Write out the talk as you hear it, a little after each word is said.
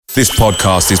This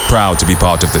podcast is proud to be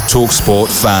part of the TalkSport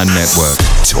Fan Network.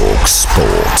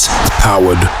 TalkSport.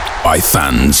 Powered by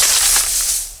fans.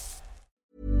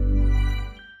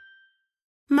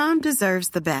 Mom deserves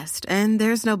the best, and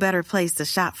there's no better place to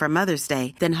shop for Mother's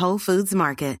Day than Whole Foods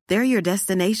Market. They're your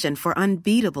destination for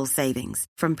unbeatable savings,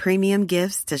 from premium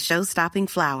gifts to show-stopping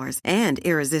flowers and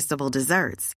irresistible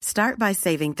desserts. Start by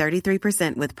saving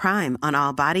 33% with Prime on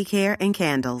all body care and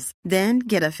candles. Then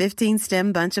get a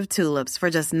 15-stem bunch of tulips for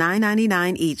just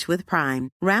 $9.99 each with Prime.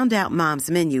 Round out Mom's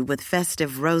menu with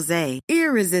festive rosé,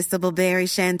 irresistible berry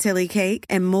chantilly cake,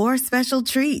 and more special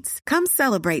treats. Come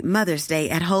celebrate Mother's Day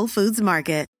at Whole Foods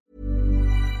Market.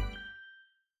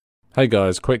 Hey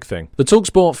guys, quick thing. The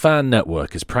TalkSport Fan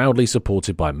Network is proudly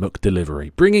supported by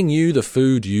McDelivery, bringing you the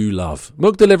food you love.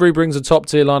 McDelivery brings a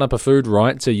top-tier lineup of food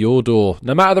right to your door.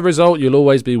 No matter the result, you'll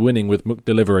always be winning with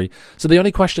McDelivery. So the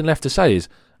only question left to say is,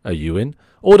 are you in?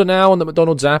 Order now on the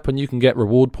McDonald's app and you can get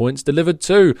reward points delivered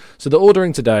too. So the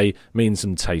ordering today means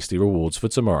some tasty rewards for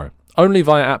tomorrow. Only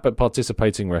via app at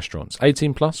participating restaurants.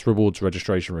 18 plus, rewards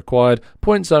registration required.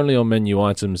 Points only on menu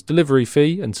items. Delivery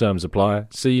fee and terms apply.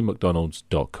 See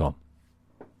mcdonalds.com.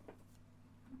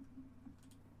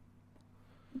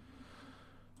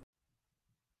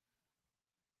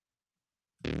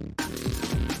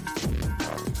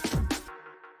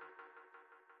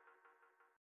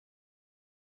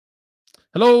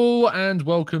 Hello and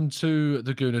welcome to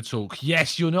the Gooner Talk.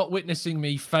 Yes, you're not witnessing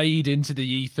me fade into the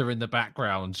ether in the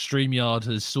background. StreamYard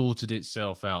has sorted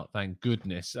itself out, thank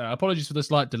goodness. Apologies for the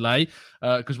slight delay,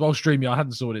 because while StreamYard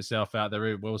hadn't sorted itself out,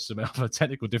 there was some other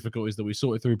technical difficulties that we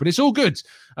sorted through. But it's all good,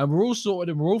 and we're all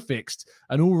sorted and we're all fixed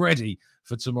and all ready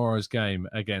for tomorrow's game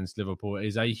against Liverpool. It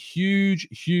is a huge,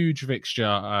 huge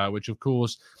fixture, which of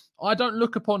course I don't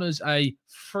look upon as a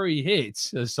free hit,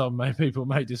 as some people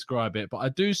may describe it, but I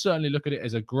do certainly look at it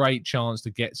as a great chance to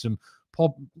get some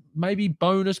maybe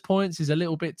bonus points is a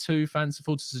little bit too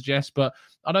fanciful to suggest, but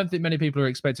I don't think many people are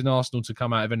expecting Arsenal to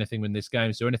come out of anything in this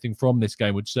game, so anything from this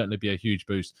game would certainly be a huge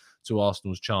boost to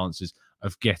Arsenal's chances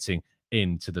of getting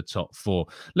into the top four.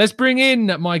 Let's bring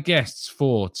in my guests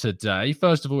for today.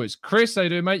 First of all, it's Chris. How you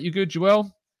doing, mate? You good? You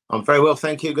well? I'm very well,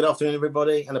 thank you. Good afternoon,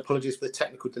 everybody, and apologies for the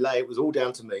technical delay. It was all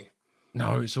down to me.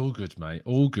 No, it's all good, mate.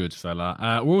 All good,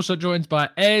 fella. We're also joined by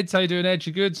Ed. How you doing, Ed?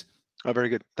 You good? Oh, very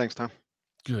good. Thanks, Tom.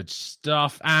 Good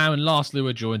stuff. And lastly,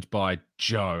 we're joined by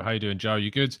Joe. How you doing, Joe? You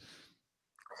good?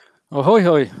 Oh,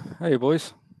 hi. Hey,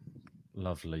 boys.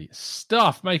 Lovely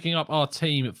stuff. Making up our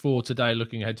team for today,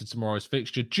 looking ahead to tomorrow's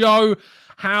fixture. Joe,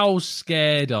 how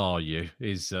scared are you?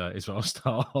 Is what I'll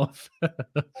start off.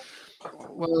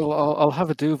 Well, I'll have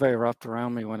a duvet wrapped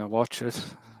around me when I watch it.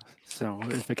 So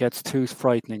if it gets too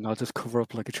frightening, I'll just cover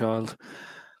up like a child.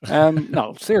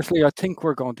 No, seriously, I think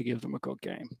we're going to give them a good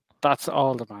game. That's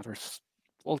all that matters.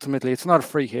 Ultimately, it's not a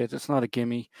free hit. It's not a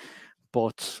gimme.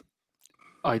 But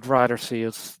I'd rather see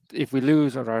us, if we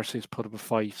lose, I'd rather see us put up a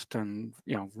fight than,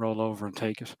 roll over and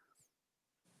take it.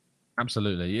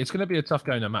 Absolutely. It's going to be a tough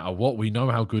game no matter what. We know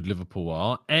how good Liverpool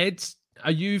are. Ed,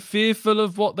 are you fearful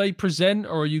of what they present,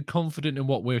 or are you confident in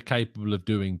what we're capable of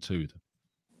doing to them?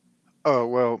 Oh,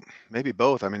 well, maybe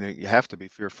both. I mean, you have to be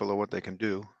fearful of what they can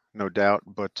do, no doubt.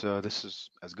 But this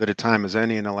is as good a time as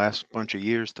any in the last bunch of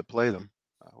years to play them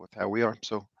with how we are.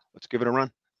 So let's give it a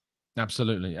run.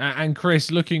 Absolutely. And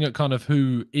Chris, looking at kind of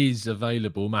who is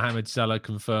available, Mohamed Salah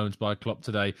confirmed by Klopp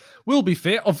today, will be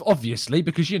fit, obviously,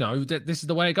 because, this is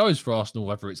the way it goes for Arsenal,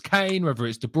 whether it's Kane, whether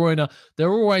it's De Bruyne,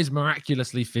 they're always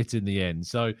miraculously fit in the end.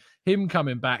 So him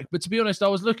coming back. But to be honest, I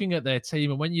was looking at their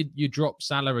team, and when you drop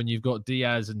Salah and you've got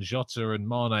Diaz and Jota and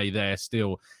Mane there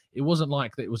still, it wasn't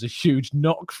like that it was a huge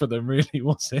knock for them, really,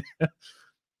 was it?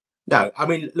 No, I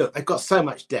mean, look, they've got so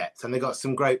much depth and they've got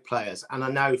some great players. And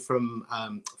I know from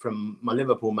my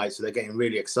Liverpool mates that they're getting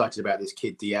really excited about this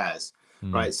kid Diaz,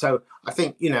 right? So I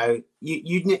think, you know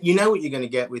what you're going to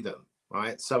get with them,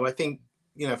 right? So I think,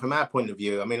 from our point of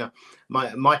view, I mean,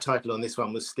 my title on this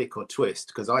one was stick or twist,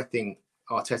 because I think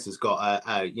Arteta's got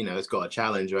has got a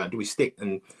challenge around, do we stick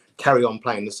and carry on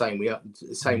playing the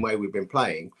same way we've been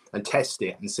playing and test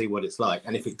it and see what it's like?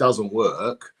 And if it doesn't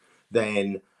work,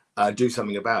 then do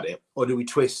something about it, or do we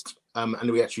twist and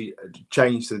do we actually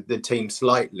change the team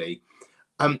slightly?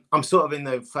 I'm sort of in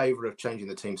the favour of changing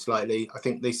the team slightly. I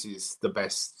think this is the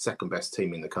second best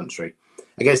team in the country.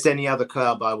 Against any other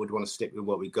club, I would want to stick with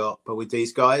what we got, but with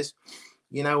these guys,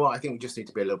 you know what? I think we just need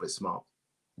to be a little bit smart.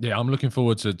 Yeah, I'm looking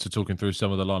forward to talking through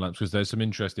some of the lineups because there's some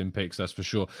interesting picks, that's for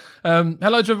sure.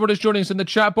 Hello to everyone who's joining us in the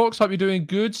chat box. Hope you're doing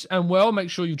good and well. Make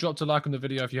sure you dropped a like on the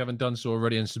video if you haven't done so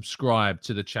already and subscribe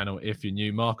to the channel if you're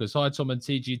new. Marcus, hi, Tom and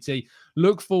TGT.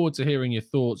 Look forward to hearing your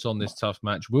thoughts on this tough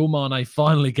match. Will Mane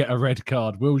finally get a red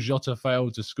card? Will Jota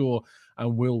fail to score?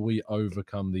 And will we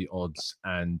overcome the odds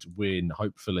and win?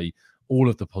 Hopefully, all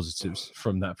of the positives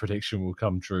from that prediction will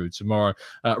come true tomorrow.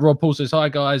 Rob Paul says, hi,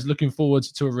 guys. Looking forward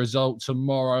to a result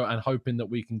tomorrow and hoping that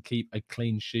we can keep a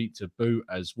clean sheet to boot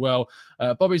as well.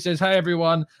 Bobby says, hey,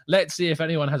 everyone. Let's see if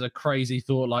anyone has a crazy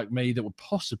thought like me that would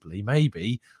possibly,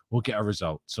 maybe, we'll get a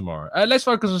result tomorrow. Let's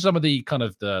focus on some of the kind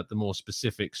of the more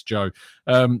specifics, Joe.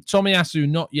 Tomiyasu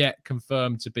not yet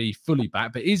confirmed to be fully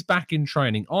back, but is back in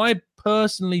training. I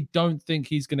personally don't think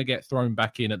he's going to get thrown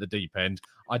back in at the deep end.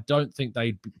 I don't think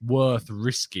they'd be worth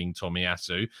risking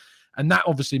Tomiyasu. And that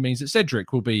obviously means that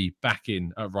Cedric will be back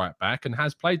in at right back and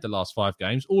has played the last 5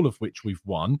 games, all of which we've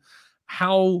won.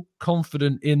 How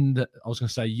confident in the, I was going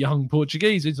to say young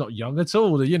Portuguese, it's not young at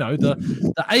all,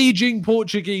 the aging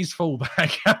Portuguese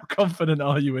fullback, how confident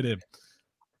are you in him?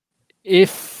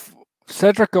 If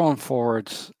Cedric going forward,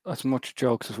 as much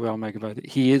jokes as we all make about it,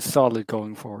 he is solid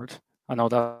going forward. I know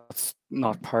that's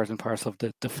not part and parcel of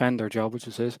the defender job, which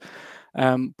is his.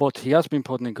 But he has been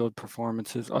putting in good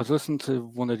performances. I was listening to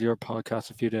one of your podcasts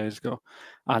a few days ago,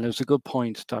 and it was a good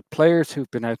point that players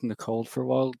who've been out in the cold for a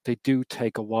while, they do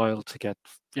take a while to get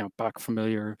back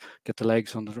familiar, get the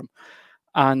legs under them.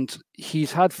 And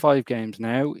he's had 5 games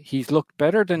now. He's looked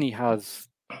better than he has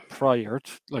prior,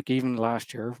 like even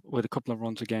last year with a couple of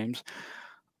runs of games.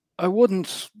 I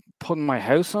wouldn't put my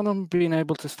house on him being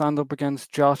able to stand up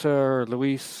against Jota or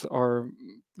Luis or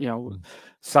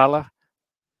Salah,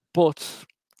 but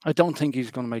I don't think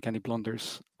he's going to make any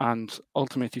blunders. And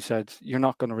ultimately said, you're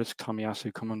not going to risk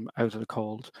Tomiyasu coming out of the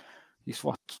cold. He's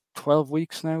 12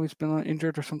 weeks now he's been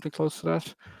injured or something close to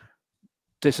that.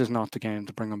 This is not the game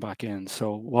to bring him back in.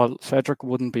 So while Cedric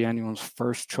wouldn't be anyone's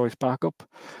first choice backup,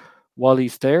 while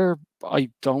he's there, I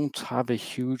don't have a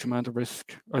huge amount of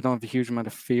risk. I don't have a huge amount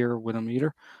of fear with him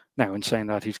either. Now, in saying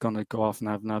that, he's going to go off and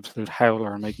have an absolute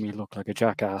howler and make me look like a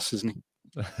jackass, isn't he?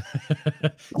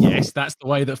 Yes, that's the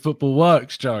way that football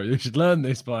works, Joe. You should learn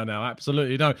this by now.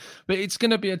 Absolutely no. But it's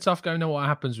going to be a tough game. Know what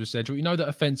happens with Cedric. We know that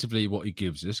offensively what he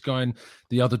gives us, going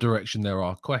the other direction, there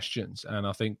are questions. And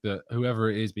I think that whoever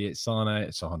it is, be it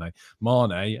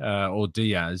Mane or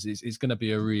Diaz, it's going to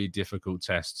be a really difficult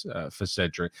test for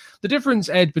Cedric. The difference,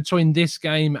 Ed, between this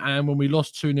game and when we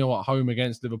lost 2-0 at home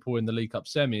against Liverpool in the League Cup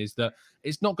semi is that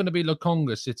it's not going to be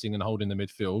Lokonga sitting and holding the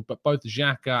midfield, but both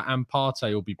Xhaka and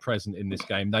Partey will be present in this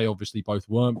game. They obviously both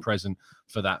weren't present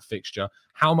for that fixture.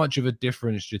 How much of a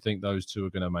difference do you think those two are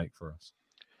going to make for us?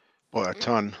 Well, a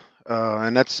ton.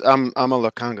 And that's I'm a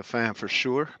Lokonga fan for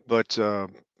sure, but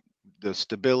the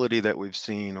stability that we've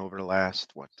seen over the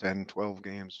last 10, 12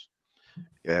 games,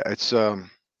 yeah, it's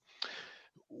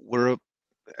we're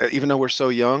even though we're so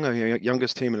young,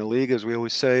 youngest team in the league, as we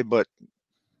always say, but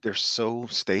they're so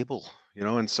stable,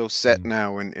 and so set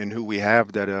now in who we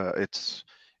have that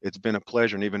it's been a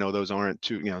pleasure. And even though those aren't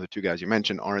the 2 guys you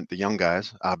mentioned aren't the young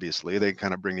guys, obviously they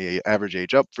kind of bring the average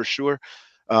age up for sure.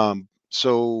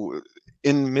 So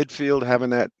in midfield, having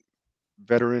that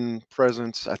veteran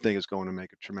presence, I think is going to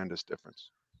make a tremendous difference.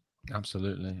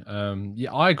 Absolutely.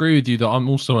 Yeah, I agree with you that I'm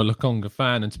also a Lokonga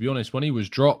fan. And to be honest, when he was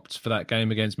dropped for that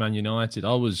game against Man United,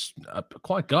 I was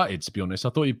quite gutted, to be honest. I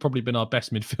thought he'd probably been our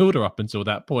best midfielder up until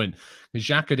that point.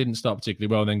 Xhaka didn't start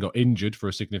particularly well and then got injured for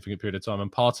a significant period of time.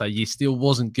 And Partey, he still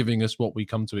wasn't giving us what we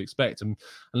come to expect. And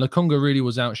Lokonga really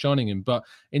was outshining him. But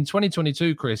in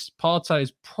 2022, Chris, Partey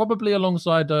is probably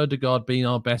alongside Ødegaard being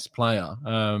our best player.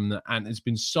 And it's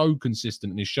been so consistent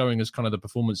and is showing us kind of the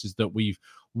performances that we've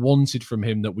wanted from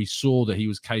him, that we saw that he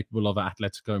was capable of at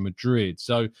Atletico Madrid.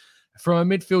 So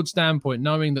from a midfield standpoint,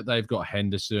 knowing that they've got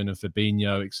Henderson and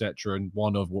Fabinho, etc., and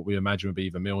one of what we imagine would be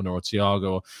either Milner or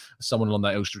Thiago or someone along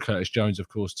that ilk, Curtis Jones, of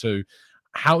course, too.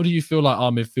 How do you feel like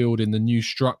our midfield in the new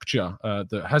structure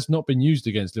that has not been used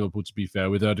against Liverpool, to be fair,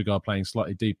 with Ødegaard playing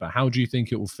slightly deeper? How do you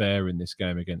think it will fare in this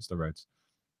game against the Reds?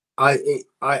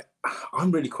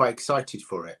 I'm really quite excited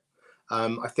for it.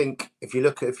 I think if you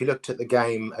looked at the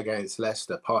game against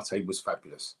Leicester, Partey was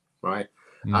fabulous, right?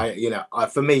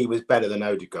 For me, he was better than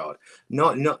Ødegaard.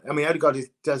 Ødegaard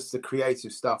does the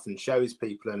creative stuff and shows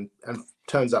people and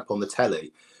turns up on the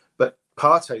telly, but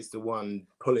Partey's the one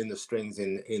pulling the strings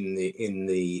in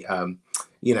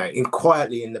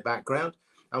quietly in the background.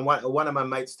 And one of my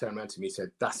mates turned around to me and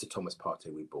said, "That's the Thomas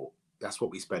Partey we bought. That's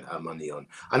what we spent our money on."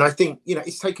 And I think,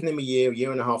 it's taken him a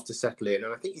year and a half to settle in.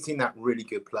 And I think he's in that really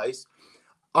good place.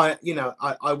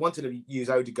 I wanted to use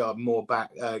Odegaard more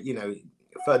back,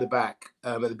 further back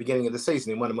at the beginning of the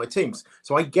season in one of my teams.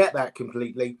 So I get that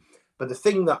completely. But the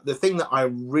thing that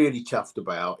I'm really chuffed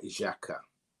about is Xhaka.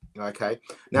 Okay.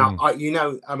 Now,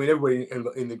 everybody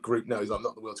in the group knows I'm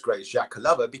not the world's greatest Xhaka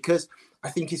lover because I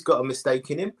think he's got a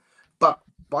mistake in him. But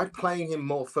by playing him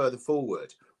more further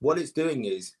forward, what it's doing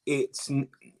is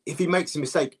if he makes a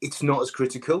mistake, it's not as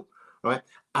critical, right?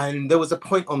 And there was a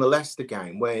point on the Leicester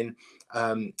game when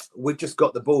we just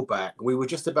got the ball back. We were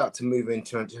just about to move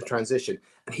into a transition,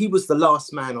 and he was the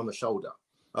last man on the shoulder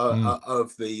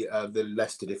of the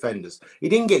Leicester defenders. He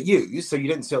didn't get used, so you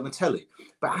didn't see it on the telly.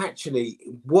 But actually,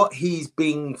 what he's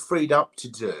being freed up to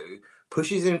do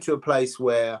pushes him to a place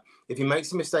where if he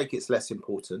makes a mistake, it's less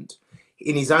important.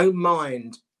 In his own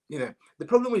mind, the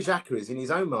problem with Xhaka is in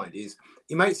his own mind is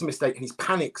he makes a mistake and he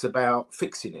panics about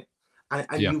fixing it.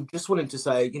 And you just want him to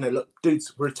say, look,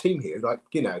 dudes, we're a team here.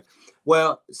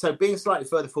 So being slightly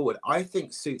further forward, I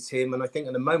think suits him. And I think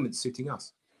at the moment suiting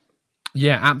us.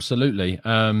 Yeah, absolutely.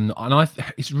 And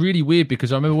it's really weird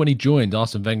because I remember when he joined,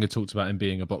 Arsene Wenger talked about him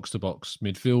being a box-to-box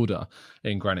midfielder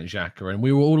in Granit Xhaka, and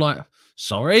we were all like,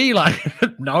 "Sorry,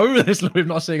 no, we're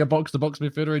not seeing a box-to-box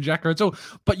midfielder in Xhaka at all."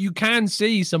 But you can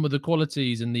see some of the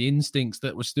qualities and the instincts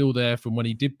that were still there from when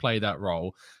he did play that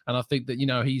role, and I think that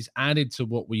he's added to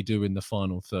what we do in the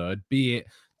final third, be it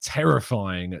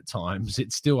terrifying at times.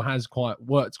 It still has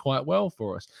worked quite well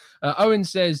for us. Owen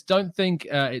says, don't think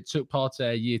it took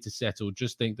Partey a year to settle.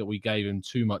 Just think that we gave him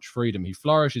too much freedom. He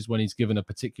flourishes when he's given a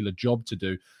particular job to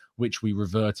do, which we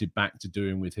reverted back to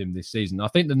doing with him this season. I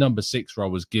think the number 6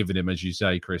 role was given him, as you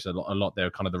say, Chris, a lot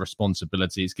there, kind of the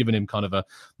responsibility. It's given him kind of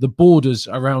the borders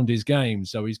around his game.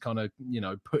 So he's kind of,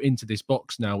 put into this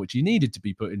box now, which he needed to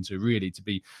be put into really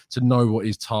to know what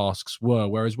his tasks were.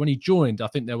 Whereas when he joined, I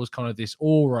think there was kind of this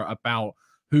aura about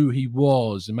who he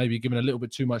was and maybe given a little bit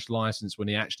too much license when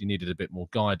he actually needed a bit more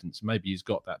guidance. Maybe he's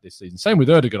got that this season. Same with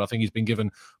Erdogan. I think he's been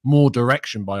given more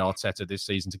direction by Arteta this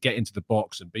season to get into the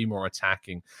box and be more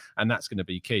attacking, and that's going to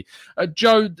be key.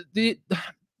 Joe, the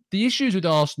issues with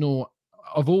Arsenal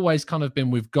have always kind of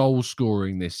been with goal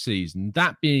scoring this season.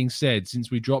 That being said,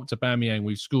 since we dropped Aubameyang,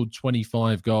 we've scored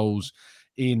 25 goals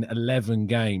in 11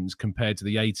 games compared to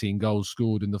the 18 goals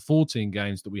scored in the 14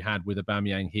 games that we had with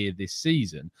Aubameyang here this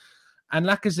season. And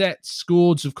Lacazette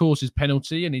scored, of course, his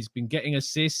penalty, and he's been getting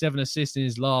assists, 7 assists in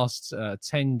his last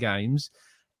 10 games.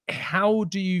 How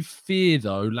do you fear,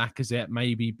 though, Lacazette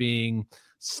maybe being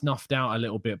snuffed out a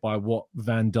little bit by what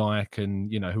Van Dijk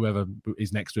and, whoever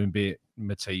is next to him, be it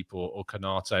Matip or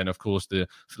Konate, and, of course, the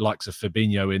likes of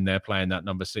Fabinho in there playing that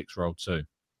number 6 role too?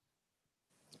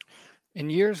 In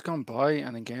years gone by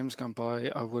and in games gone by,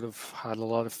 I would have had a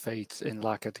lot of faith in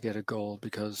Laka to get a goal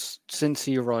because since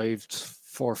he arrived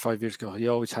 4 or 5 years ago, he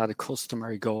always had a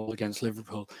customary goal against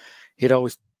Liverpool. He'd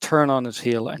always turn on his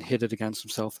heel and hit it against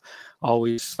himself.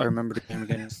 Always, I remember the game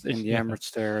against in the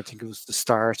Emirates there. I think it was the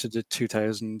start of the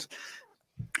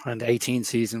 2018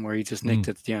 season where he just nicked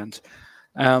it at the end.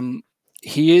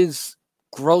 He is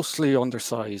grossly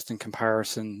undersized in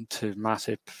comparison to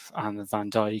Matip and Van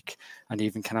Dijk and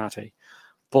even Konate.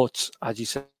 But as you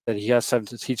said, he has 7.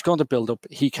 He's going to build up.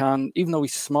 He can, even though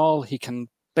he's small, he can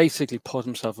basically put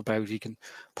himself about. He can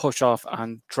push off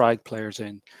and drag players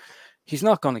in. He's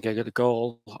not going to get a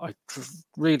goal. I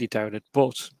really doubt it.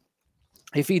 But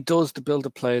if he does the build a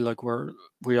play like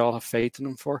we all have faith in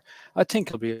him for, I think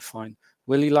he'll be fine.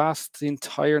 Will he last the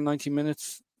entire 90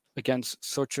 minutes against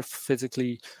such a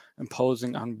physically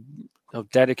imposing and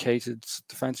dedicated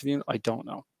defensive unit? I don't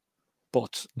know.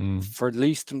 But for at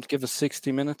least him to give us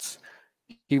 60 minutes,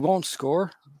 he won't score.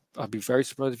 I'd be very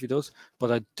surprised if he does.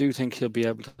 But I do think he'll be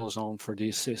able to hold his own for the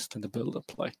assist and the build-up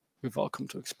play we've all come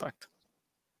to expect.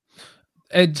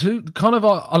 Ed, kind of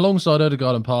alongside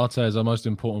Odegaard and Partey as our most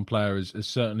important player has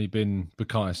certainly been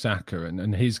Bukayo Saka,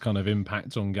 and his kind of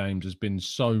impact on games has been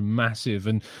so massive.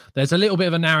 And there's a little bit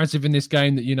of a narrative in this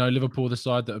game that, Liverpool, the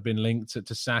side that have been linked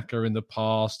to Saka in the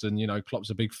past, and,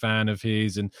 Klopp's a big fan of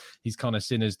his, and he's kind of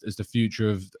seen as the future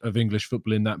of English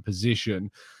football in that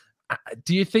position.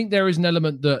 Do you think there is an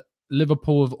element that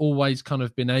Liverpool have always kind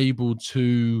of been able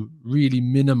to really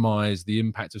minimise the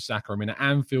impact of Saka? I mean, at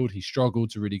Anfield, he struggled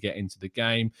to really get into the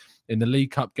game. In the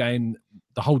League Cup game,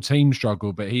 the whole team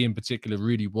struggled, but he in particular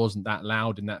really wasn't that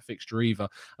loud in that fixture either.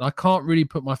 And I can't really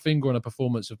put my finger on a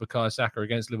performance of Bukayo Saka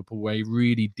against Liverpool where he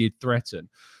really did threaten.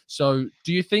 So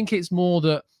do you think it's more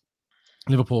that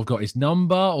Liverpool have got his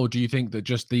number, or do you think that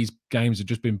just these games have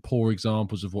just been poor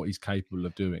examples of what he's capable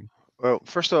of doing? Well,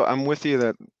 first of all, I'm with you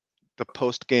that the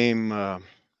post-game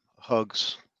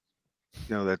hugs,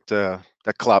 that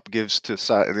that Klopp gives to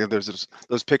there's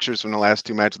those pictures from the last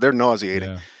two matches. They're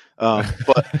nauseating.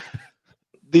 But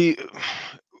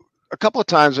a couple of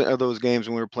times in those games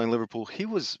when we were playing Liverpool, he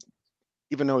was,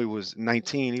 even though he was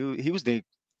 19, he was the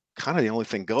kind of the only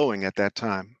thing going at that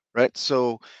time, right?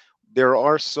 So there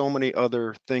are so many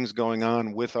other things going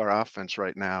on with our offense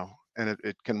right now, and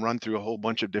it can run through a whole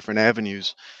bunch of different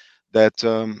avenues that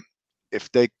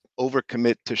if they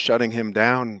overcommit to shutting him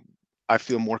down, I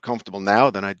feel more comfortable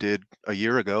now than I did a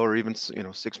year ago or even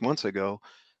 6 months ago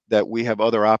that we have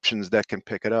other options that can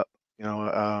pick it up.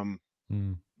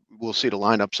 We'll see the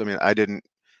lineups. I mean, I didn't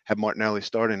have Martinelli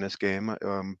starting this game,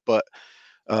 but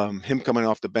him coming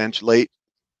off the bench late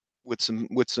with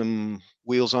some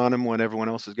wheels on him when everyone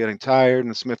else is getting tired,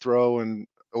 and Smith Rowe and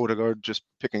Odegaard just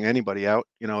picking anybody out,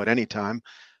 at any time.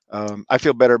 I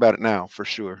feel better about it now for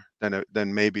sure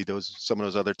than maybe some of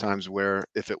those other times where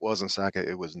if it wasn't Saka,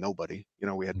 it was nobody.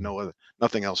 We had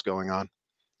nothing else going on.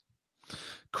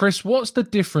 Chris, what's the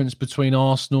difference between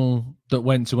Arsenal that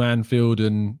went to Anfield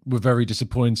and were very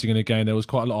disappointing? And again, there was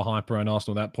quite a lot of hype around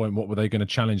Arsenal at that point. What were they going to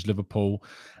challenge Liverpool?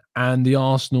 And the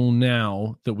Arsenal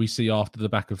now that we see after the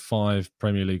back of 5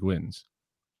 Premier League wins?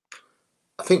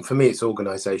 I think for me, it's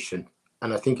organisation.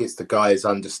 And I think it's the guys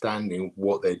understanding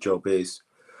what their job is.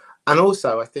 And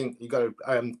also, I think you got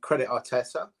to credit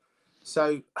Arteta.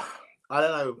 So I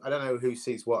don't know who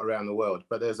sees what around the world,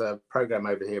 but there's a program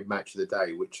over here, Match of the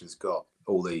Day, which has got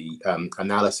all the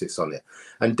analysis on it.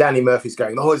 And Danny Murphy's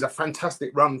going, it's a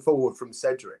fantastic run forward from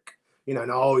Cedric. He's an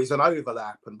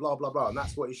overlap and blah, blah, blah. And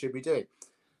that's what he should be doing.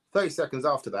 30 seconds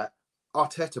after that,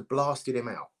 Arteta blasted him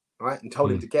out, right? And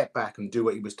told him to get back and do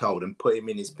what he was told and put him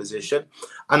in his position.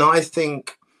 And I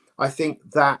think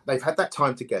that they've had that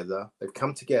time together. They've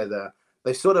come together.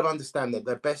 They sort of understand that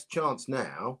their best chance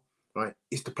now, right,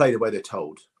 is to play the way they're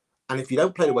told. And if you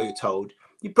don't play the way you're told,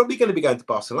 you're probably going to be going to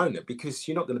Barcelona because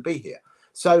you're not going to be here.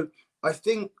 So I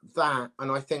think that,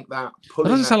 and I think that... That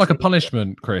doesn't sound like a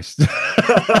punishment, Chris.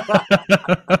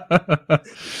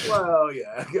 Well,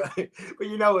 yeah. But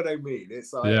you know what I mean.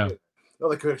 It's like... Yeah.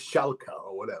 Like a Schalke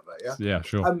or whatever, yeah? Yeah,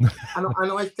 sure. And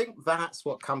I think that's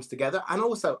what comes together. And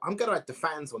also, I'm going to add the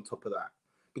fans on top of that.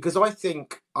 Because I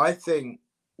think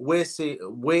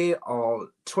we are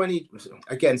 20...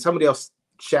 Again, somebody else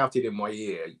shouted in my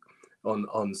ear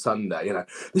on Sunday,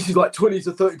 this is like 20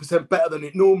 to 30% better than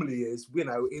it normally is,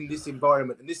 in this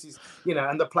environment. And this is,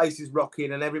 and the place is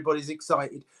rocking and everybody's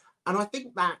excited. And I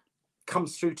think that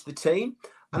comes through to the team.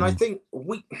 And I think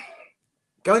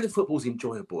going to football's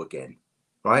enjoyable again.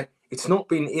 Right? It's not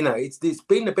been, it's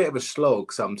been a bit of a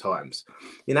slog sometimes,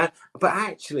 but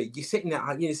actually you're sitting there,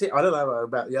 I don't know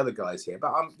about the other guys here,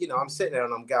 but I'm sitting there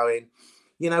and I'm going,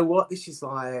 you know what? This is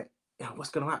like,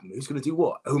 what's going to happen? Who's going to do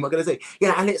what? Who am I going to see?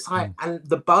 And it's like, and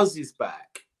the buzz is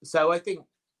back. So I think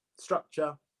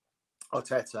structure,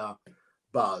 Arteta,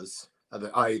 buzz,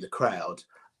 i.e. the crowd.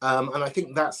 And I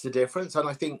think that's the difference. And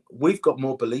I think we've got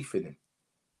more belief in him.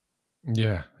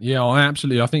 Yeah, I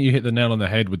think you hit the nail on the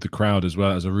head with the crowd as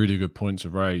well. As a really good point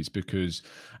to raise because,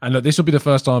 and look, this will be the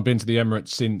first time I've been to the Emirates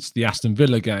since the Aston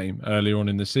Villa game earlier on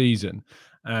in the season,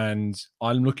 and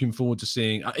I'm looking forward to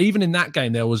seeing. Even in that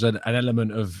game, there was an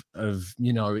element of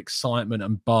excitement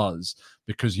and buzz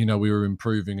because we were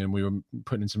improving and we were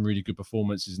putting in some really good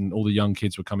performances, and all the young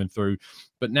kids were coming through.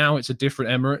 But now it's a different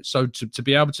Emirates, so to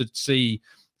be able to see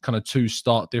kind of 2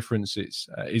 start differences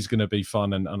is going to be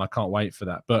fun, and I can't wait for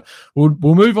that. But we'll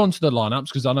move on to the lineups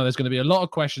because I know there's going to be a lot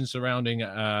of questions surrounding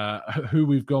who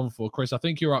we've gone for. Chris, I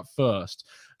think you're up first,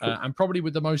 and probably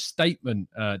with the most statement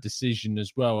decision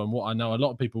as well. And what I know a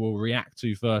lot of people will react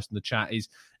to first in the chat is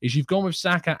you've gone with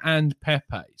Saka and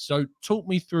Pepe. So talk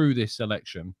me through this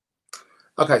selection.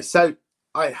 Okay, so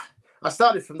I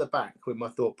started from the back with my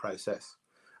thought process.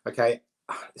 Okay,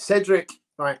 Cedric,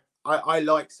 right. I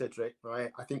like Cedric,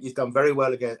 right? I think he's done very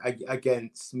well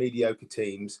against mediocre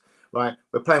teams, right?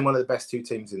 We're playing one of the best 2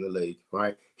 teams in the league,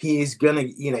 right? He is going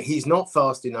to, he's not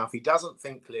fast enough. He doesn't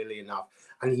think clearly enough,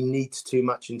 and he needs too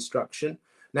much instruction.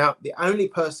 Now, the only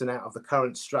person out of the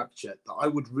current structure that I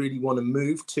would really want to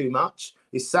move too much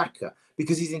is Saka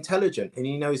because he's intelligent and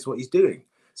he knows what he's doing.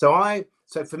 So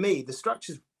for me, the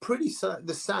structure's pretty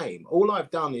the same. All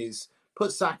I've done is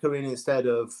put Saka in instead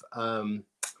of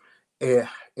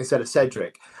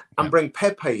Cedric and bring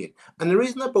Pepe in. And the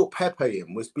reason I brought Pepe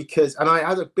in was because, and I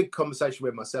had a big conversation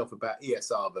with myself about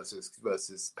ESR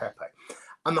versus Pepe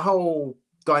and the whole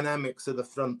dynamics of the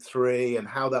front 3 and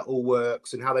how that all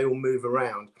works and how they all move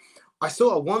around. I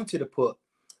sort of wanted to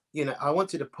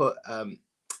put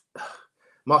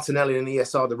Martinelli and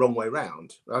ESR the wrong way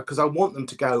around because I want them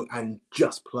to go and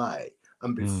just play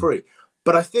and be free.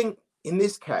 But I think in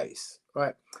this case,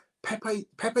 right,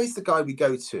 Pepe's the guy we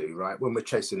go to, right, when we're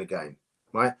chasing a game,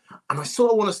 right? And I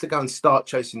sort of want us to go and start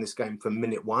chasing this game from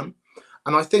minute one.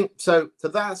 And I think so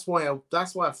that's why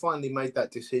I finally made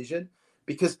that decision,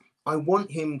 because I want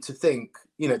him to think,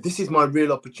 this is my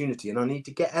real opportunity and I need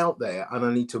to get out there and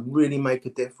I need to really make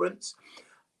a difference.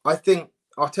 I think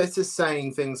Arteta's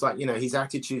saying things like, his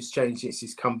attitude's changed since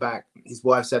he's come back. His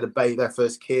wife's had their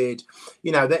first kid,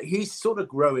 that he's sort of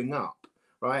growing up,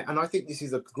 right? And I think this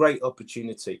is a great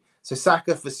opportunity. So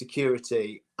Saka for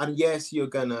security, and yes, you're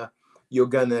gonna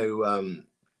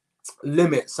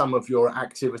limit some of your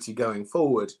activity going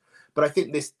forward. But I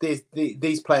think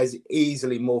these players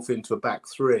easily morph into a back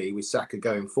three with Saka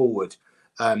going forward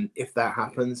if that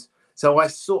happens. So I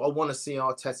sort of want to see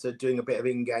Arteta doing a bit of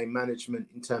in-game management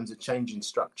in terms of changing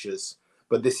structures.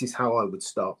 But this is how I would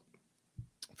start.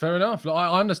 Fair enough.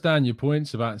 I understand your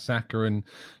points about Saka and,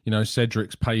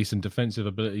 Cedric's pace and defensive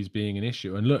abilities being an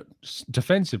issue. And look,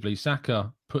 defensively,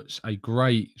 Saka puts a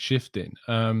great shift in.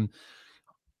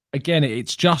 Again,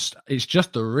 it's just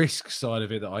the risk side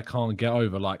of it that I can't get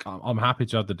over. Like, I'm happy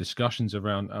to have the discussions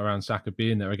around Saka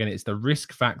being there. Again, it's the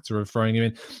risk factor of throwing him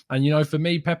in. And, for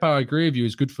me, Pepe, I agree with you,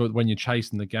 is good for when you're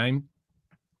chasing the game.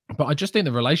 But I just think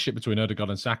the relationship between Ødegaard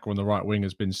and Saka on the right wing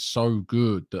has been so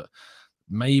good that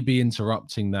maybe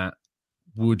interrupting that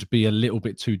would be a little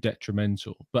bit too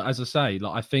detrimental. But as I say,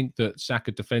 I think that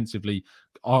Saka defensively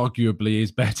arguably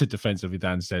is better defensively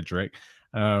than Cedric.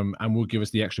 And will give us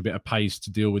the extra bit of pace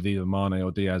to deal with either Mane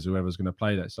or Diaz, whoever's going to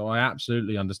play that. So I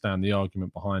absolutely understand the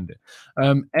argument behind it.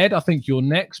 Ed, I think you're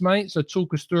next, mate. So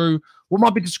talk us through what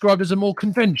might be described as a more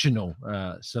conventional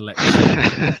selection.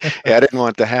 Yeah, I didn't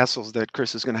want the hassles that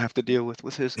Chris is going to have to deal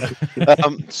with his.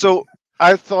 So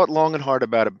I thought long and hard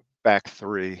about a back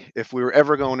three. If we were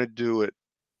ever going to do it,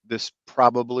 this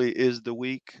probably is the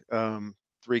week.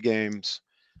 3 games,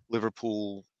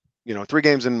 Liverpool. 3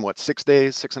 games in 6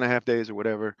 days, 6.5 days or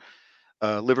whatever.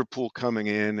 Liverpool coming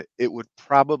in, it would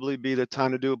probably be the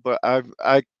time to do it. But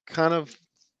I kind of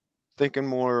thinking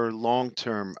more long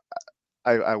term.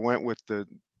 I went with the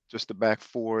back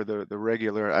four, the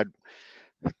regular.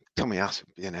 Tomiyasu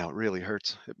being out really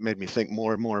hurts. It made me think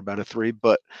more and more about a 3.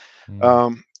 But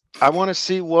I want to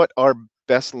see what our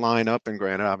best lineup, and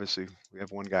granted, obviously we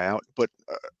have one guy out, but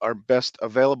our best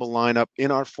available lineup in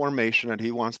our formation that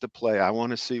he wants to play. I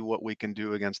want to see what we can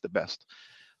do against the best.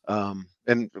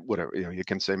 And whatever, you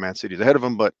can say Man City's ahead of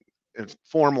them, but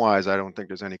form-wise, I don't think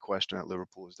there's any question that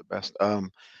Liverpool is the best.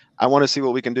 I want to see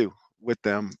what we can do with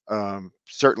them.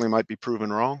 Certainly might be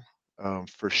proven wrong,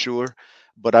 for sure,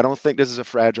 but I don't think this is a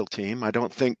fragile team. I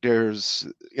don't think there's,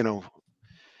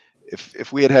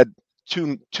 if we had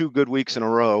two good weeks in a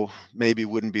row, maybe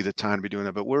wouldn't be the time to be doing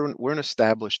that. But we're an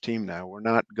established team now. We're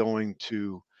not going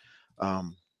to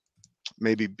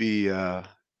maybe be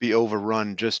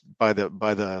overrun just by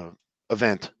the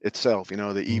event itself.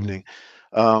 The evening.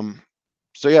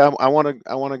 So yeah, I want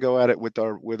to go at it with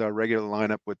our regular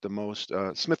lineup with the most.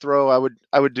 Smith Rowe,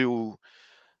 I would do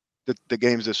the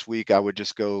games this week. I would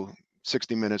just go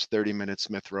 60 minutes, 30 minutes,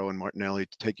 Smith Rowe and Martinelli,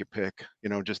 to take your pick,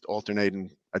 just alternate,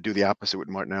 and I do the opposite with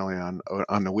Martinelli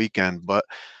on the weekend. But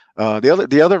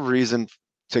the other reason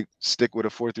to stick with a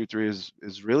 4-3-3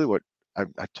 is really what I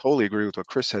totally agree with what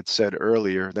Chris had said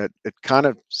earlier, that it kind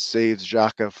of saves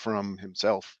Xhaka from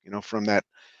himself, from that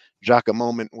Xhaka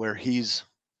moment where he's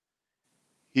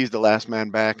the last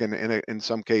man back, and in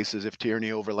some cases, if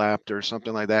Tierney overlapped or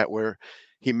something like that, where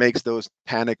he makes those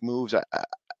panic moves.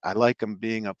 I like him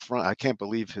being up front. I can't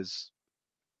believe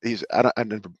I've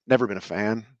never been a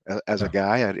fan as a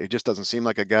guy. It just doesn't seem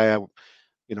like a guy I,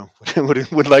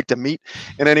 would like to meet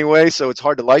in any way. So it's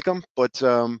hard to like him, but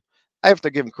I have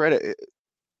to give him credit.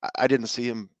 I didn't see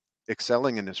him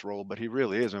excelling in this role, but he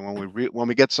really is. And when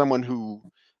we get someone who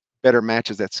better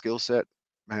matches that skill set,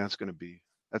 man, that's going to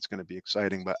be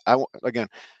exciting. But again,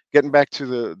 getting back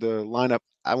to the lineup,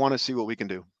 I want to see what we can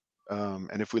do.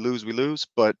 And if we lose, we lose,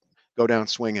 but go down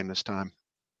swinging this time.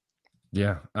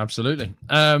 Yeah, absolutely.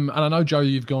 And I know, Joe,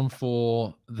 you've gone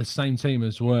for the same team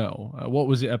as well. What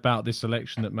was it about this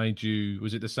selection that made you?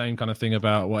 Was it the same kind of thing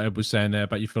about what Ed was saying there?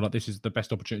 But you feel like this is the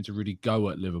best opportunity to really go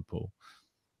at Liverpool?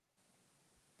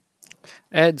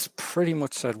 Ed's pretty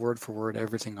much said word for word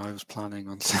everything I was planning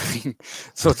on saying,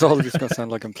 so it's all just going to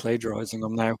sound like I'm plagiarizing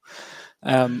them now.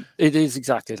 It is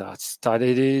exactly that.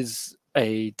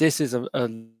 This is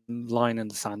a line in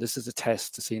the sand. This is a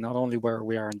test to see not only where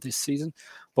we are in this season,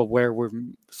 but where we're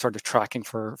sort of tracking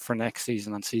for next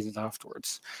season and seasons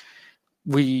afterwards.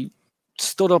 We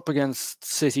stood up against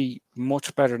City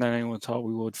much better than anyone thought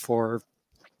we would for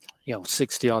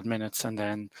 60 odd minutes, and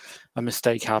then a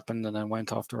mistake happened and then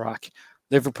went off the rack.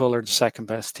 Liverpool are the second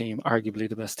best team, arguably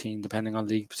the best team, depending on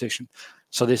league position.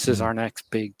 So this is our next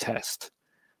big test.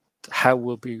 How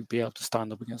will we be able to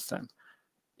stand up against them?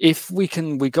 If we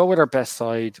go with our best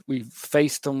side, we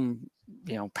face them,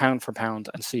 pound for pound,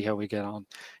 and see how we get on.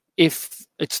 If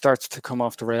it starts to come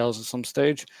off the rails at some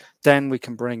stage, then we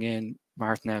can bring in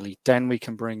Martinelli. Then we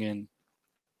can bring in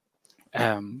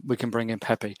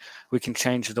Pepe. We can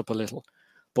change it up a little.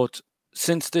 But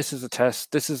since this is a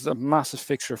test, this is a massive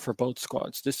fixture for both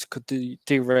squads. This could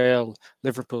derail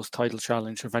Liverpool's title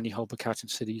challenge of any hope of catching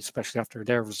City, especially after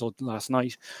their result last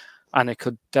night. And it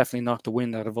could definitely knock the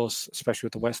wind out of us, especially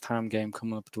with the West Ham game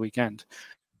coming up at the weekend.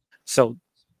 So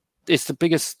it's the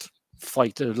biggest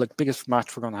fight, biggest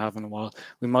match we're going to have in a while.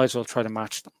 We might as well try to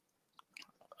match them,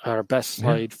 our best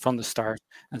side from the start,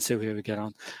 and see how we get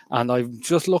on. And I'm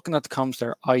just looking at the comms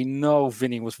there. I know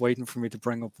Vinny was waiting for me to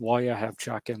bring up why I have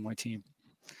Jack in my team.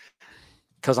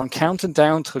 Because I'm counting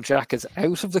down till Jack is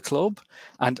out of the club,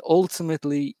 and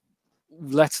ultimately,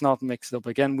 let's not mix it up.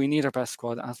 Again, we need our best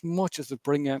squad. As much as it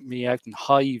bring me out in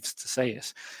hives to say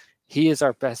it, he is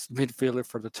our best midfielder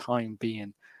for the time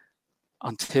being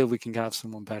until we can have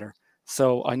someone better.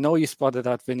 So I know you spotted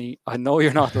that, Vinny. I know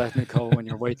you're not letting it go when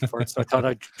you're waiting for it. So I thought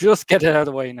I'd just get it out of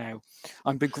the way now.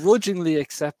 I'm begrudgingly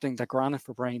accepting that Granite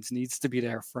for Brains needs to be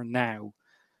there for now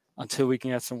until we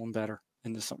can get someone better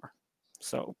in the summer.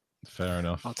 So fair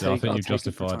enough. I think you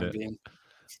justified it.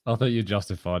 I think you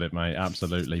justified it, mate.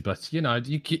 Absolutely. But,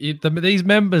 these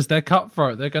members, they're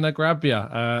cutthroat. They're going to grab you.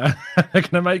 They're going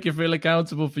to make you feel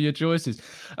accountable for your choices.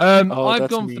 I've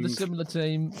gone for the similar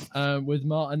team with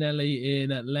Martinelli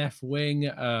in at left wing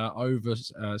over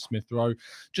Smith Rowe.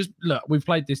 Just look, we've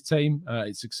played this team.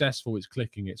 It's successful. It's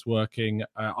clicking. It's working.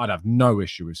 I'd have no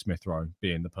issue with Smith Rowe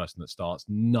being the person that starts.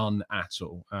 None at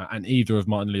all. And either of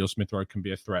Martinelli or Smith Rowe can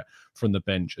be a threat from the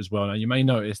bench as well. Now, you may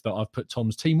notice that I've put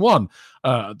Tom's team one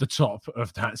at the top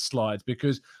of that slide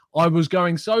because I was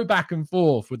going so back and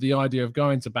forth with the idea of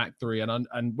going to back three,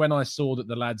 and when I saw that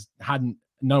the lads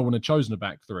no one had chosen a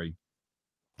back three,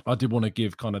 I did want to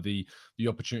give kind of the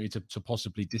opportunity to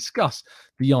possibly discuss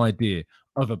the idea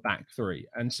of a back three.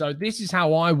 And so this is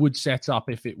how I would set up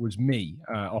if it was me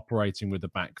operating with a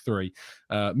back three.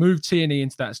 Move Tierney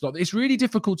into that slot. It's really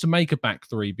difficult to make a back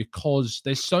three because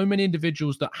there's so many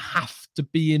individuals that have to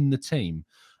be in the team.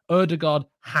 Ødegaard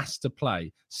has to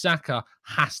play. Saka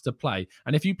has to play.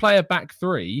 And if you play a back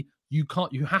three, you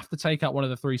have to take out one of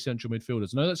the three central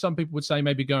midfielders. I know that some people would say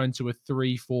maybe go into a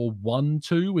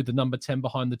 3-4-1-2 with the number 10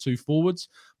 behind the two forwards.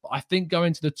 But I think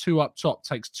going to the two up top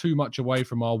takes too much away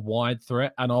from our wide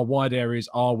threat, and our wide areas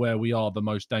are where we are the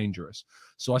most dangerous.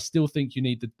 So I still think you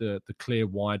need the clear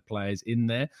wide players in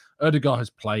there. Ødegaard has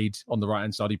played on the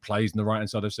right-hand side. He plays on the right-hand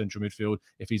side of central midfield.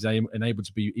 If he's able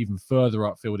to be even further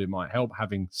upfield, it might help.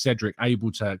 Having Cedric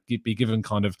able to be given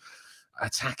kind of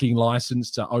attacking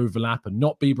license to overlap and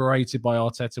not be berated by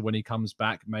Arteta when he comes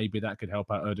back, maybe that could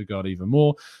help out Ødegaard even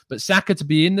more. But Saka to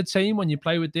be in the team when you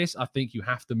play with this, I think you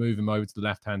have to move him over to the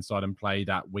left-hand side and play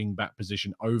that wing-back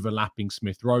position overlapping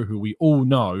Smith Rowe, who we all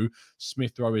know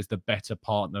Smith Rowe is the better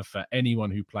partner for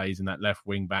anyone who plays in that left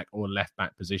wing-back or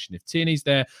left-back position. If Tierney's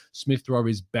there, Smith Rowe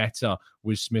is better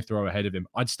with Smith Rowe ahead of him.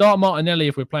 I'd start Martinelli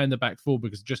if we're playing the back four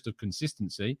because just of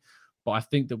consistency. But I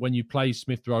think that when you play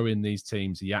Smith Rowe in these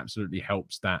teams, he absolutely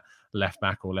helps that left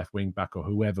back or left wing back or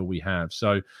whoever we have.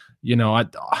 So,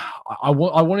 I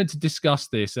wanted to discuss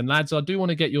this. And lads, I do want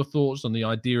to get your thoughts on the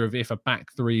idea of if a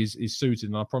back three is suited.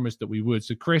 And I promised that we would.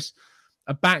 So, Chris,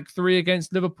 a back three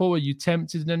against Liverpool, are you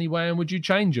tempted in any way? And would you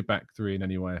change a back three in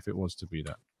any way if it was to be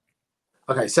that?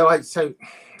 Okay,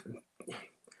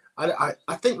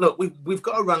 I think, look, we've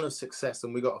got a run of success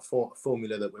and we've got a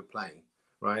formula that we're playing,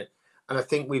 right? And I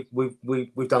think we've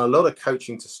done a lot of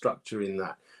coaching to structure in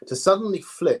that. To suddenly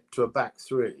flip to a back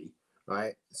three,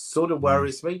 right, sort of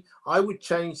worries me. I would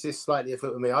change this slightly if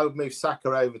it were me. I would move Saka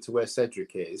over to where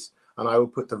Cedric is, and I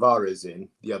would put Tavares in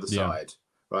the other side,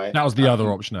 right? That was the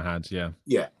other option I had, yeah.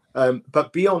 Yeah.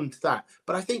 But beyond that,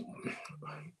 but I think,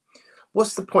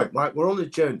 what's the point, right? We're on a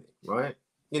journey, right?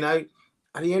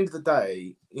 At the end of the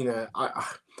day,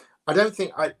 I don't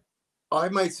think I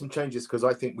made some changes because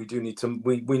I think we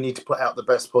need to put out the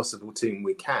best possible team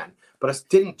we can. But I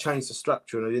didn't change the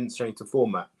structure and I didn't change the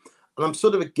format. And I'm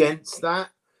sort of against that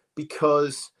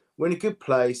because we're in a good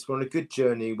place. We're on a good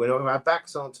journey. When our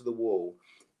backs aren't to the wall.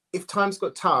 If times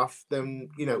got tough, then,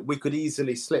 we could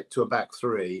easily slip to a back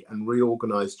three and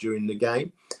reorganise during the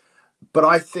game. But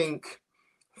I think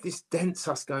this dents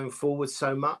us going forward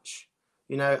so much.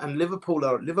 And Liverpool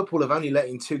have only let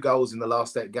in 2 goals in the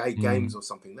last 8 games or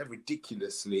something. They're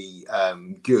ridiculously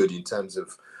good in terms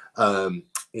of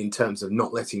in terms of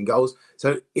not letting goals.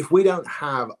 So if we don't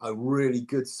have a really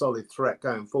good, solid threat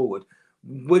going forward,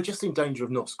 we're just in danger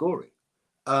of not scoring.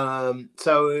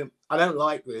 So I don't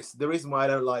like this. The reason why I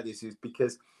don't like this is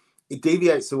because it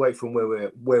deviates away from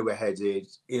where we're headed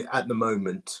at the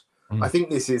moment. I think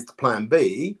this is the plan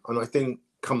B, and I think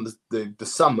come the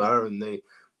summer and the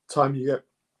time you get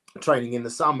training in the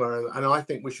summer, and I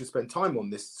think we should spend time on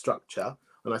this structure,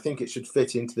 and I think it should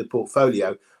fit into the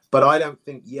portfolio. But I don't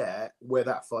think yet we're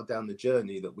that far down the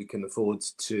journey that we can afford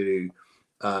to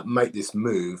make this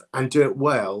move and do it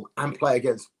well and play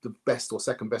against the best or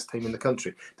second best team in the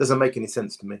country. Doesn't make any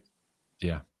sense to me.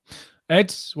 Yeah.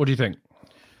 Ed, what do you think?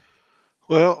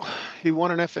 Well, he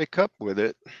won an FA Cup with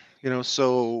it,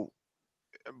 so,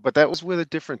 but that was with a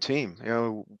different team,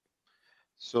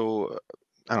 so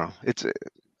I don't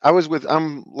know.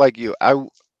 I'm like you. I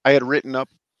had written up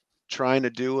trying to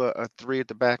do a 3 at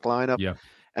the back lineup,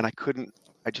 and I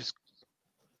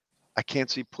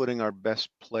can't see putting our best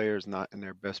players not in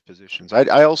their best positions.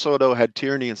 I also, though, had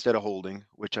Tierney instead of Holding,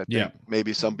 which I think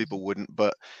maybe some people wouldn't,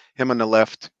 but him on the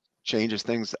left changes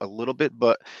things a little bit.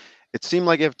 But it seemed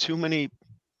like you have too many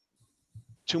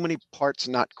parts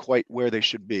not quite where they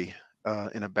should be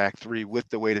in a back three with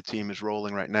the way the team is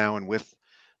rolling right now and with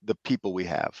the people we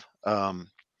have.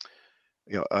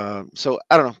 So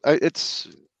I don't know.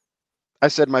 I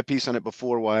said my piece on it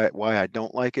before why I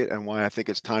don't like it and why I think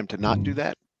it's time to not do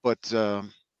that. But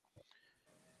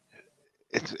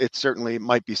it certainly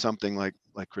might be something like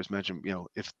Chris mentioned.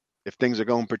 If things are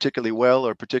going particularly well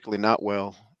or particularly not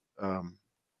well,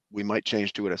 we might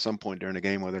change to it at some point during the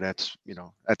game, whether that's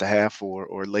at the half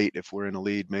or late if we're in a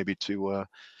lead, maybe to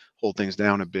hold things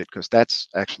down a bit, because that's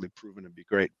actually proven to be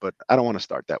great. But I don't want to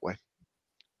start that way.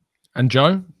 And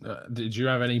Joe, did you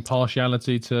have any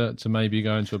partiality to maybe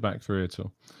go into a back three at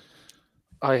all?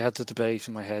 I had the debate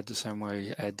in my head the same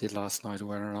way Ed did last night,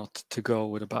 whether or not to go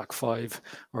with a back five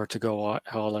or to go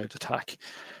all out attack.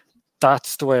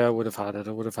 That's the way I would have had it.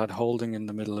 I would have had Holding in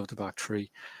the middle of the back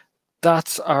three.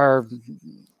 That's our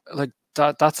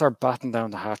batten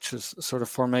down the hatches sort of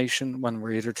formation when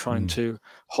we're either trying to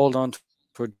hold on to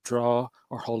a draw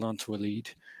or hold on to a lead.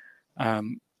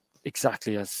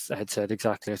 Exactly as Ed said,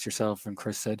 exactly as yourself and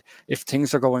Chris said. If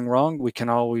things are going wrong, we can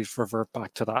always revert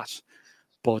back to that.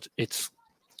 But it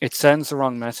sends the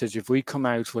wrong message. If we come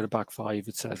out with a back five,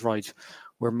 it says, right,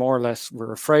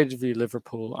 we're afraid of you,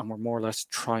 Liverpool, and we're more or less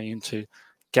trying to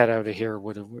get out of here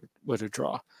with a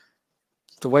draw.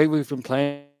 The way we've been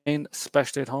playing,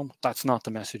 especially at home, that's not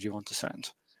the message you want to send.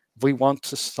 If we want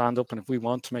to stand up and if we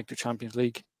want to make the Champions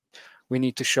League, we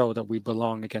need to show that we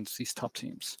belong against these top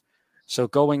teams. So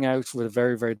going out with a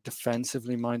very, very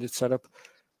defensively minded setup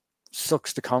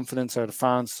sucks the confidence out of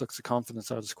fans, sucks the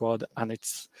confidence out of the squad, and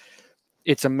it's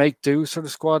a make-do sort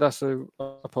of squad as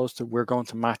opposed to we're going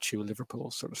to match you, Liverpool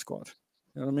sort of squad.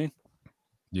 You know what I mean?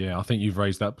 Yeah, I think you've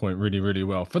raised that point really, really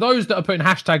well. For those that are putting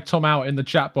hashtag Tom out in the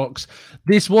chat box,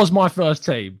 this was my first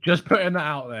team. Just putting that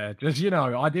out there. Just,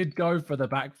 I did go for the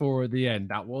back four at the end.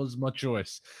 That was my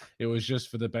choice. It was just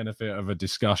for the benefit of a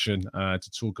discussion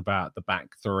to talk about the back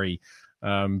three.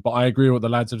 But I agree with what the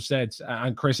lads have said.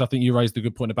 And Chris, I think you raised a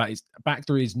good point about it. Back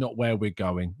three is not where we're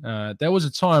going. There was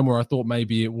a time where I thought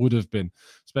maybe it would have been,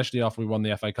 especially after we won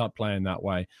the FA Cup playing that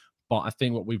way. But I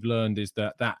think what we've learned is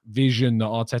that vision that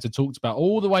Arteta talked about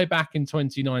all the way back in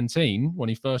 2019, when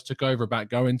he first took over about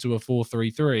going to a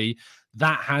 4-3-3,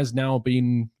 that has now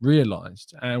been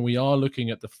realised. And we are looking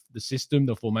at the system,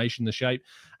 the formation, the shape,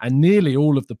 and nearly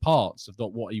all of the parts of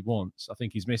what he wants. I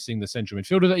think he's missing the central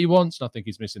midfielder that he wants, and I think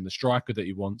he's missing the striker that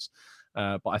he wants.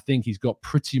 But I think he's got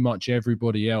pretty much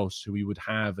everybody else who he would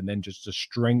have, and then just to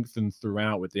strengthen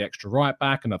throughout with the extra right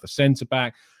back, another centre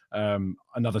back,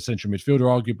 another central midfielder,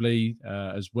 arguably,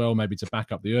 as well, maybe to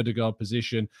back up the Ødegaard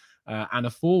position, and a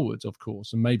forward, of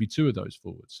course, and maybe two of those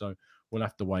forwards. So we'll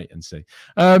have to wait and see.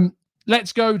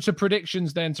 Let's go to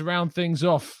predictions then to round things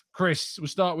off. Chris, we'll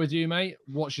start with you, mate.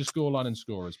 What's your scoreline and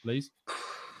scorers, please?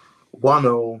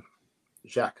 1-0,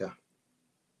 Xhaka.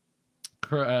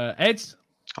 Ed?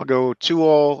 I'll go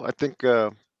 2-2. I think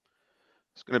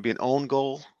it's going to be an own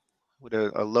goal with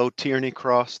a low Tierney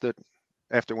cross that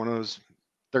after one of those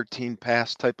 13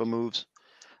 pass type of moves.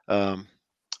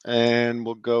 And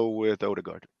we'll go with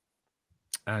Ødegaard.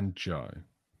 And Joe.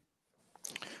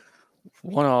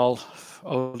 1-1,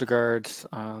 Ødegaard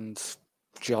and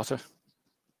Jota.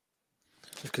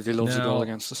 Just because he loves a goal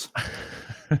against us.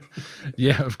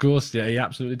 Yeah, of course. Yeah, he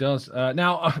absolutely does.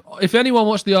 Now, if anyone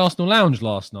watched the Arsenal Lounge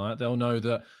last night, they'll know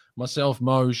that myself,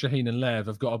 Mo, Shaheen and Lev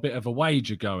have got a bit of a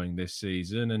wager going this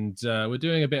season, and we're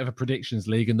doing a bit of a predictions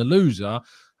league, and the loser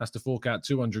has to fork out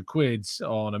 200 quids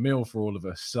on a meal for all of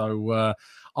us. So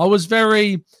I was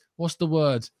very, what's the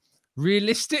word?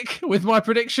 Realistic with my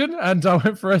prediction, and I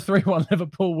went for a 3-1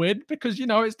 Liverpool win because,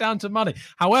 it's down to money.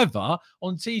 However,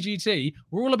 on TGT,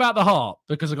 we're all about the heart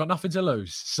because I've got nothing to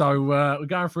lose. So we're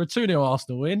going for a 2-0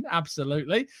 Arsenal win,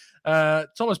 absolutely.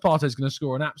 Thomas Partey is going to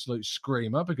score an absolute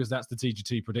screamer because that's the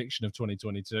TGT prediction of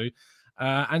 2022.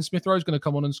 And Smith Rowe's going to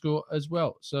come on and score as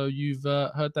well. So you've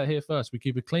heard that here first. We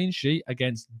keep a clean sheet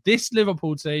against this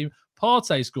Liverpool team.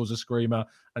 Partey scores a screamer,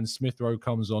 and Smith Rowe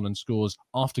comes on and scores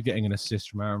after getting an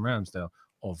assist from Aaron Ramsdale,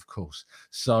 of course.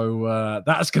 So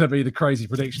that's going to be the crazy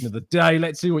prediction of the day.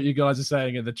 Let's see what you guys are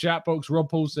saying in the chat box. Rob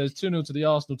Paul says 2-0 to the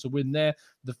Arsenal to win there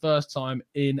the first time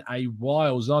in a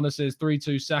while. Zana says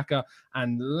 3-2 Saka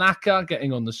and Laka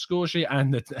getting on the score sheet,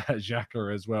 and the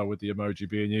Xhaka as well with the emoji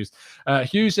being used.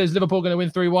 Hugh says Liverpool going to win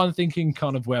 3-1, thinking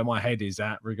kind of where my head is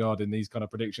at regarding these kind of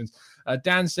predictions.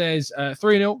 Dan says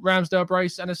 3-0 Ramsdale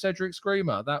brace and a Cedric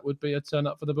screamer. That would be a turn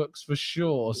up for the books for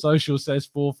sure. Social says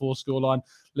 4-4 scoreline.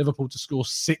 Liverpool to score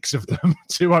 6 of them.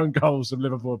 2 own goals from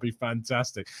Liverpool would be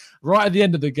fantastic. Right at the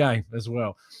end of the game as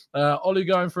well. Olu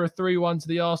going for a 3-1 to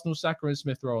the Arsenal. Saka and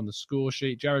Smith Rowe on the score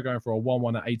sheet. Jared going for a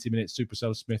 1-1 at 80 minutes.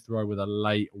 Supercell Smith Rowe with a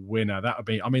late winner. That would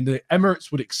be, the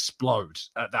Emirates would explode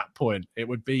at that point. It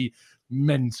would be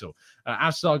mental.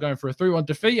 Assar going for a 3-1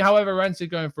 defeat. However,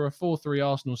 Rancid going for a 4-3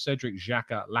 Arsenal. Cedric,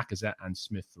 Xhaka, Lacazette and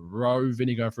Smith Rowe.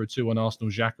 Vinny going for a 2-1 Arsenal.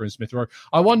 Xhaka and Smith Rowe.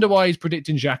 I wonder why he's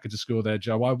predicting Xhaka to score there,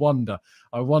 Joe. I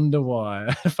wonder why.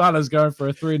 Fala's going for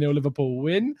a 3-0 Liverpool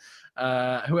win.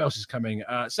 Who else is coming?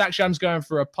 Saksham's going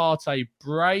for a Partey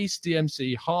brace.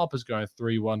 DMC Harper's going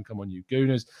 3-1. Come on, you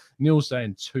Gooners. Neil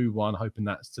saying 2-1, hoping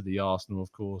that's to the Arsenal,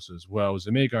 of course, as well.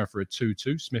 Zamir going for a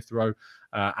 2-2. Smith Rowe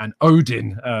and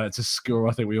Odin to score.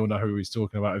 I think we all know who he's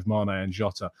talking about with Mane and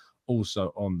Jota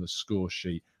also on the score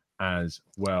sheet as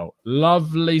well.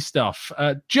 Lovely stuff.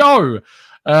 Joe, do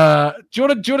you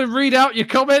want to read out your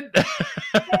comment?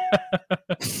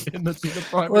 in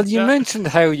the well, you chat? mentioned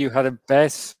how you had a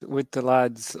bet with the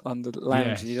lads on the lounge.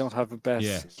 Yes. And you don't have a bet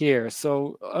Yes. here.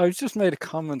 So I just made a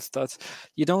comment that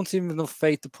you don't seem enough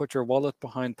faith to put your wallet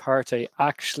behind Partey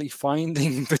actually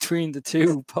finding between the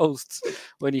two posts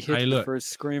when he hit the first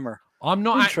screamer. I'm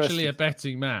not actually a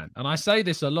betting man, and I say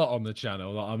this a lot on the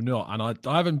channel that I'm not, and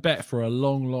I haven't bet for a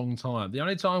long, long time. The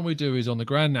only time we do is on the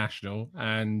Grand National,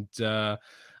 and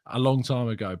a long time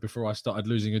ago before I started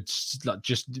losing,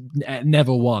 just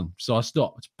never won. So I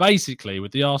stopped. Basically,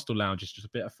 with the Arsenal Lounge, it's just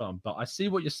a bit of fun. But I see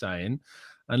what you're saying,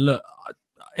 and look,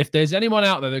 if there's anyone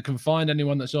out there that can find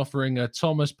anyone that's offering a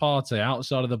Thomas Partey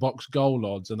outside of the box goal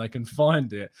odds and they can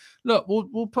find it, look,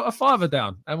 we'll put a $5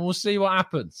 down and we'll see what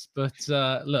happens. But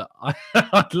look,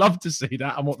 I'd love to see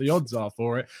that and what the odds are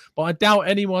for it. But I doubt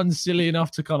anyone's silly enough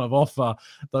to kind of offer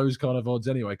those kind of odds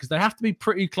anyway, because they have to be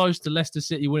pretty close to Leicester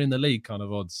City winning the league kind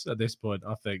of odds at this point,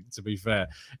 I think, to be fair.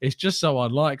 It's just so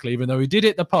unlikely, even though he did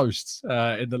hit the posts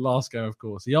in the last game, of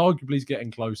course. He arguably is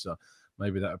getting closer.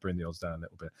 Maybe that would bring the odds down a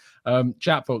little bit.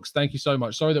 Chat folks, thank you so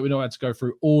much. Sorry that we're not able to go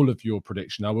through all of your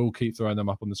prediction. I will keep throwing them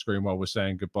up on the screen while we're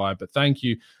saying goodbye. But thank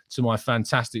you to my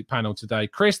fantastic panel today.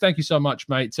 Chris, thank you so much,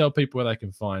 mate. Tell people where they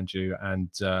can find you.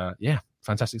 And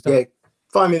fantastic stuff. Yeah,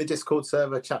 find me in the Discord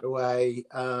server, chat away.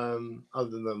 Other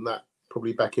than that,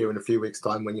 probably back here in a few weeks'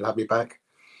 time when you'll have me back.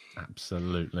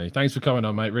 Absolutely. Thanks for coming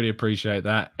on, mate. Really appreciate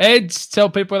that. Ed,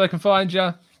 tell people where they can find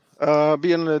you.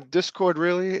 Be in the Discord,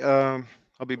 really.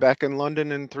 I'll be back in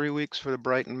London in 3 weeks for the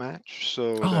Brighton match.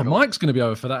 So Mike's going to be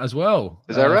over for that as well.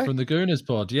 Is that right? From the Gooners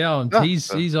pod. Yeah,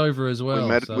 he's over as well.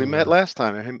 We met last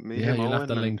time. You'll have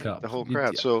to link up. The whole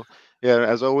crowd. So,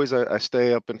 as always, I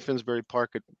stay up in Finsbury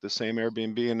Park at the same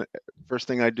Airbnb. And first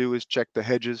thing I do is check the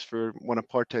hedges for one of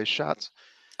Partey's shots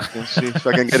and see if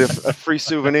I can get a free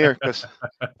souvenir, because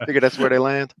I figure that's where they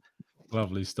land.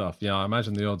 Lovely stuff. Yeah, I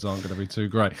imagine the odds aren't going to be too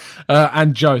great.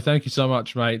 And Joe, thank you so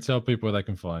much, mate. Tell people where they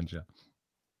can find you.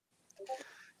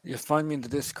 You find me in the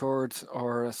Discord,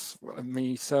 or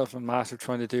myself and Matt are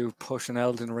trying to do push an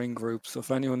Elden Ring group. So if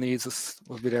anyone needs us,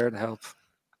 we'll be there to help.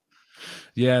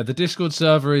 Yeah, the Discord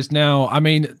server is now,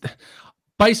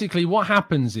 basically what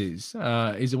happens is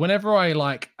whenever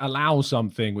I allow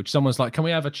something, which someone's like, can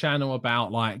we have a channel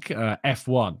about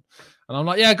F1? And I'm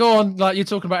like, yeah, go on. You're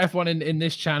talking about F1 in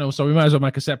this channel, so we might as well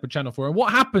make a separate channel for it. And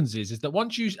what happens is that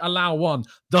once you allow one,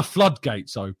 the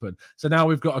floodgates open. So now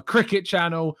we've got a cricket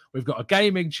channel, we've got a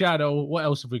gaming channel. What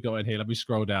else have we got in here? Let me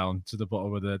scroll down to the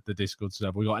bottom of the Discord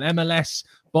server. We've got an MLS,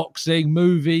 boxing,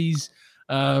 movies.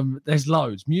 There's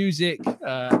loads. Music.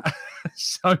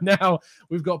 So now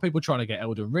we've got people trying to get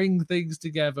Elden Ring things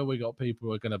together. We've got people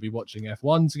who are going to be watching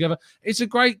F1 together. It's a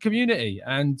great community,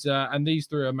 and these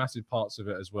three are massive parts of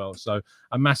it as well. So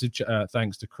a massive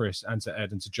thanks to Chris and to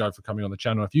Ed and to Joe for coming on the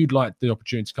channel. If you'd like the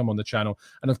opportunity to come on the channel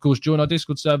and, of course, join our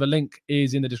Discord server, link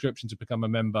is in the description to become a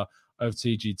member of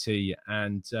TGT.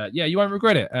 And you won't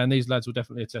regret it. And these lads will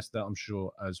definitely attest that, I'm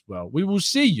sure, as well. We will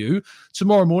see you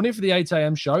tomorrow morning for the 8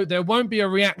 a.m. show. There won't be a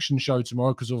reaction show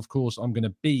tomorrow because, of course, I'm going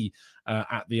to be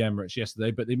at the Emirates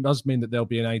yesterday, but it does mean that there'll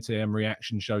be an 8 a.m.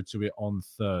 reaction show to it on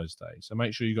Thursday. So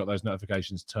make sure you got those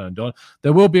notifications turned on.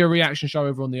 There will be a reaction show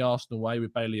over on the Arsenal Way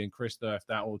with Bailey and Chris there if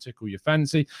that will tickle your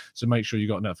fancy. So make sure you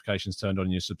got notifications turned on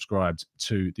and you're subscribed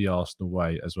to the Arsenal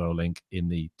Way as well. Link in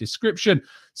the description.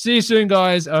 See you soon,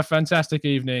 guys. A fantastic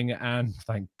evening, and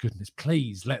thank goodness,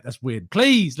 please let us win.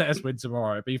 Please let us win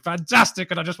tomorrow. It'd be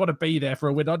fantastic, and I just want to be there for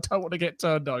a win. I don't want to get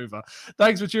turned over.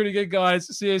 Thanks for tuning in, guys.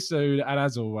 See you soon, and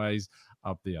as always,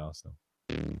 up the Arsenal.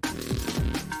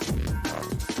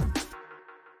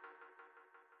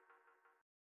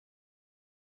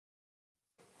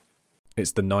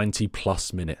 It's the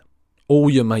 90-plus minute. All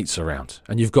your mates around,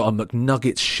 and you've got a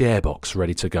McNuggets share box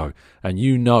ready to go, and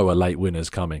you know a late winner's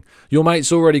coming. Your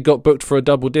mate's already got booked for a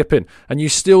double dipping, and you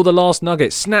steal the last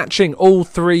nugget, snatching all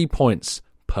 3 points.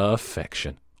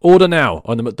 Perfection. Order now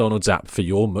on the McDonald's app for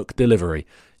your McDelivery.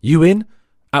 You in?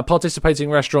 At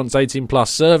participating restaurants, 18 plus,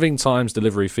 serving times,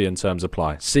 delivery fee and terms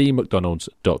apply. See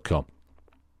mcdonalds.com.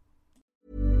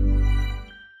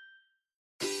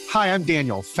 Hi, I'm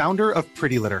Daniel, founder of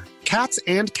Pretty Litter. Cats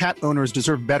and cat owners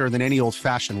deserve better than any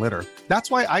old-fashioned litter. That's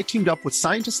why I teamed up with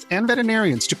scientists and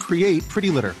veterinarians to create Pretty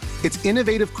Litter. Its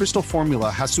innovative crystal formula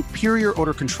has superior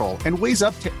odor control and weighs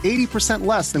up to 80%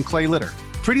 less than clay litter.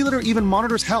 Pretty Litter even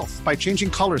monitors health by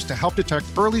changing colors to help detect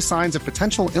early signs of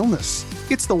potential illness.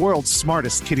 It's the world's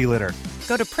smartest kitty litter.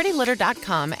 Go to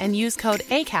prettylitter.com and use code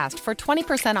ACAST for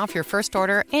 20% off your first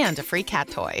order and a free cat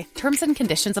toy. Terms and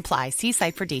conditions apply. See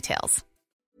site for details.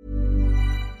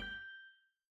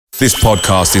 This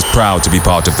podcast is proud to be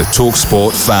part of the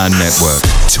TalkSport Fan Network.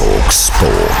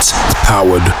 TalkSport.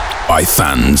 Powered by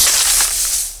fans.